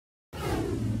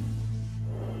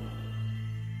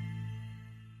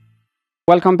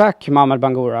Welcome back, Mohamed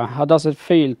Bangura. How does it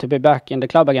feel to be back in the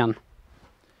club again?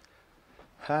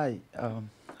 Hi,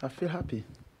 I feel happy.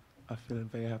 I feel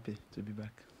very happy to be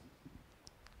back.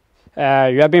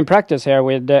 You have been practice here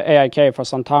with the AIK for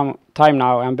some time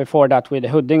now, and before that with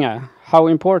Huddinge. How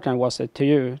important was it to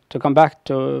you to come back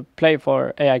to play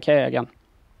for AIK again?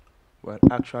 Well,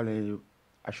 actually,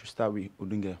 I should start with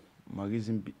Udinge. My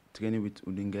reason training with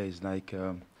Udinge is like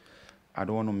I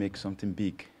don't want to make something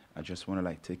big. I just want to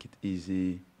like take it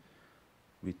easy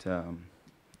with yeah,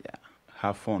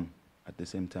 have fun at the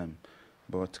same time.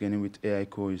 But training with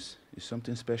AIK is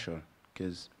something special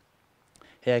because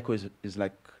AIK is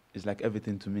like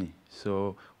everything to me.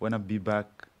 So when I be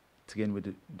back train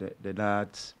with the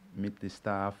lads, meet the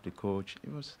staff, the coach, it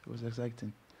was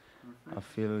exciting. I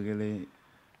feel really,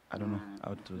 I don't know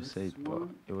how to say it, but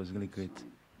it was really great.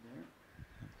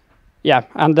 Yeah,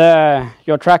 and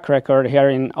your track record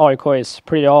here in AIK is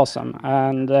pretty awesome.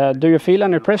 And do you feel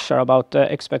any pressure about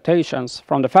the expectations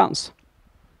from the fans?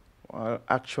 Well,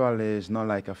 actually, it's not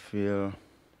like I feel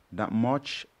that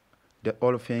much. The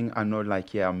only thing I know,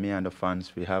 like, yeah, me and the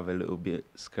fans, we have a little bit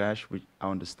scratch, which I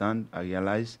understand. I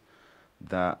realize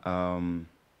that I'm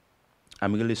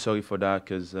really sorry for that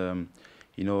because,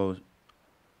 you know,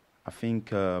 I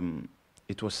think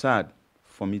it was sad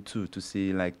for me too to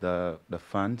see like the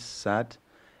fans sad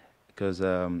because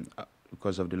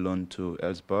of the loan to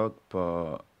Ellsberg,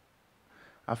 but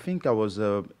I think I was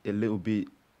a little bit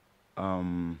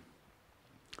um,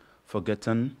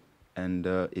 forgotten and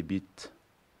a bit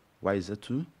wiser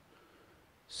too.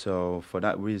 So for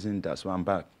that reason, that's why I'm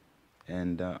back,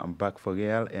 and I'm back for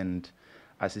real. And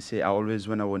as I say, I always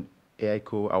when I want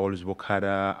AIK, I always work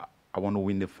harder. I want to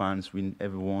win the fans, win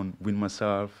everyone, win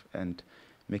myself, and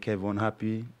make everyone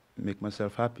happy, make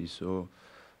myself happy. So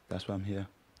that's why I'm here.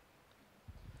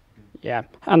 Yeah,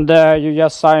 and you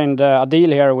just signed a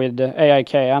deal here with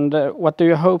AIK. And what do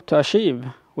you hope to achieve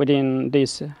within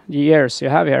these years you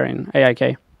have here in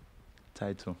AIK?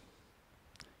 Title,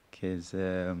 because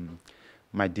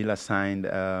my deal I signed.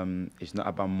 It's not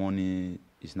about money.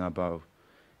 It's not about.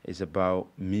 It's about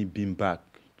me being back.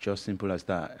 Just simple as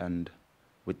that. And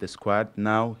with the squad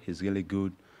now, he's really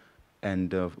good.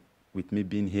 And with me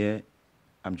being here,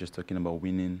 I'm just talking about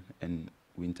winning and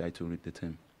win title with the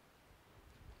team.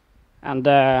 And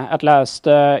at last,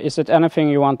 is it anything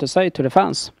you want to say to the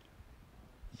fans?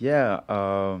 Yeah.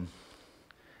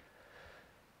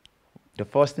 The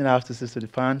first thing I have to say to the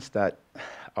fans that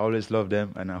I always love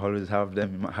them and I always have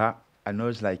them in my heart. I know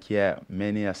it's like, yeah,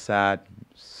 many are sad,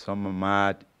 some are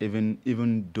mad,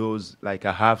 even those like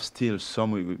I have still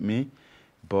some with me,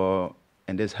 but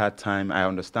in this hard time I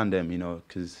understand them,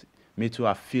 because me too,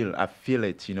 I feel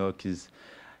it, because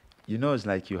it's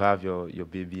like you have your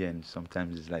baby and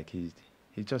sometimes it's like it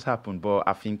just happened, but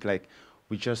I think like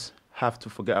we just have to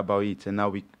forget about it and now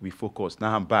we focus.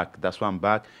 Now I'm back. That's why I'm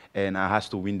back and I have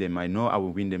to win them. I know I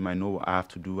will win them. I know what I have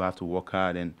to do. I have to work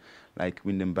hard and like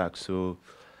win them back. So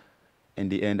in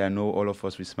the end, I know all of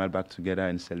us will smile back together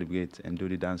and celebrate and do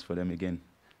the dance for them again.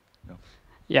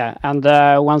 Yeah, and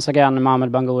once again,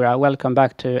 Mohamed Bangura, welcome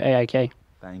back to AIK.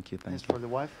 Thank you. It's for the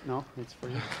wife? No, it's for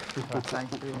you.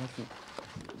 Thank you.